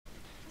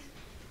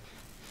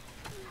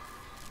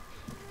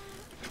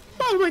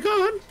Oh my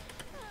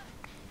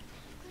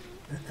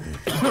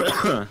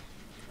god!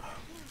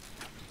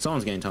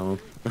 Someone's getting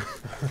tunneled.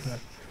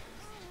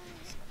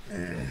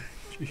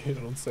 You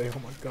don't say. Oh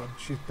my god,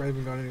 she's barely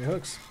even got any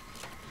hooks.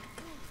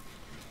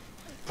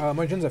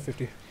 My gen's at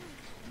 50.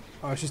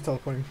 She's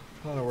teleporting.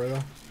 I don't know where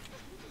though.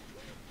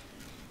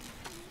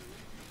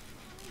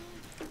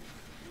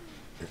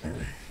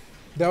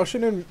 They also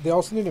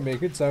need to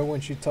make it so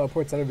when she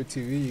teleports out of a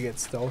TV, you get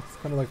stealth,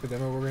 kind of like the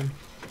demo we're in.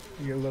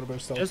 You get a little bit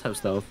of stealth. She does have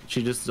stealth.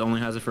 She just only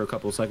has it for a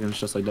couple of seconds,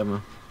 just like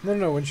demo.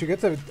 No. When she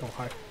gets to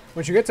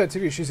when she gets that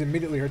TV, she's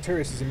immediately her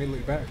Terrius is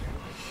immediately back.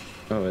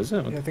 Oh, is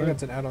it? Yeah, I think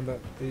that's an add-on that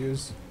they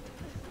use.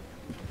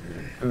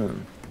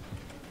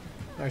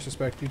 Nice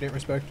respect. You didn't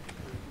respect.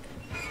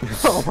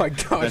 Oh my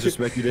god. Nice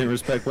respect. You didn't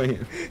respect. Wait.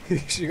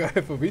 She got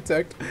FOV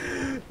teched.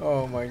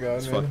 Oh my god,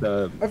 It's man. fucked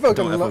up. I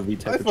fucking love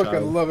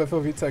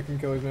FOV teching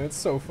killers, man. It's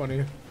so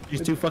funny.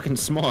 She's too fucking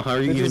small. How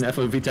are you even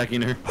FOV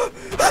teching her?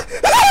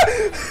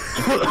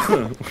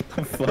 What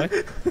the fuck?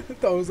 I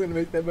thought I was gonna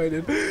make that bite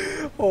in.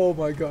 Oh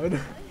my god.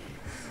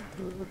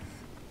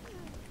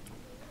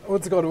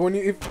 What's it called?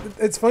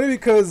 It's funny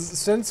because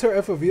since her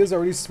FOV is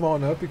already small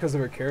enough because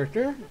of her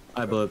character.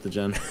 I blew up the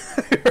gen. I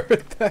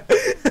heard that.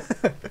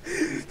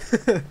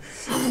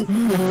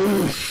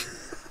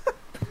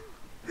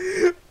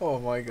 Oh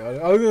my god.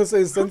 I was gonna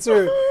say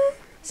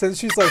since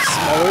she's like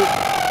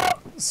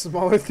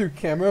smaller through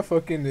camera,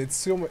 fucking it's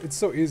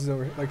so easy,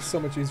 like so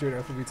much easier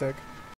to FOV tech.